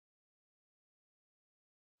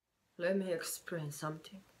Let me explain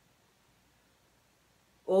something.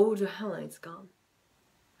 All the Helen is gone.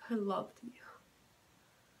 I loved you.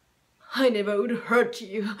 I never would hurt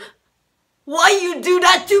you. Why you do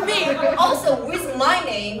that to me? Also, with my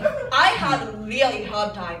name, I had a really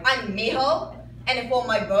hard time. I'm Miho, and for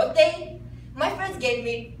my birthday, my friends gave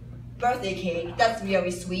me birthday cake. That's really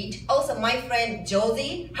sweet. Also, my friend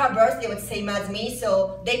Josie, her birthday was same as me,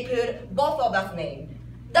 so they put both of us name.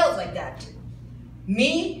 That was like that.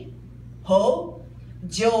 Miho,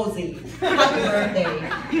 Josie, happy birthday.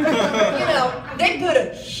 You know, they put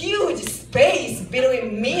a huge space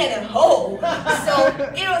between me and Ho, so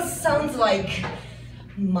it sounds like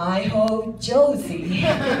Miho Josie.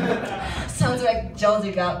 Sounds like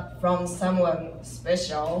Josie got from someone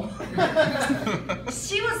special.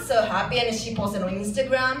 She was so happy and she posted on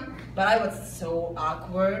Instagram, but I was so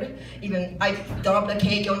awkward. Even I dropped the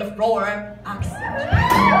cake on the floor. Accident.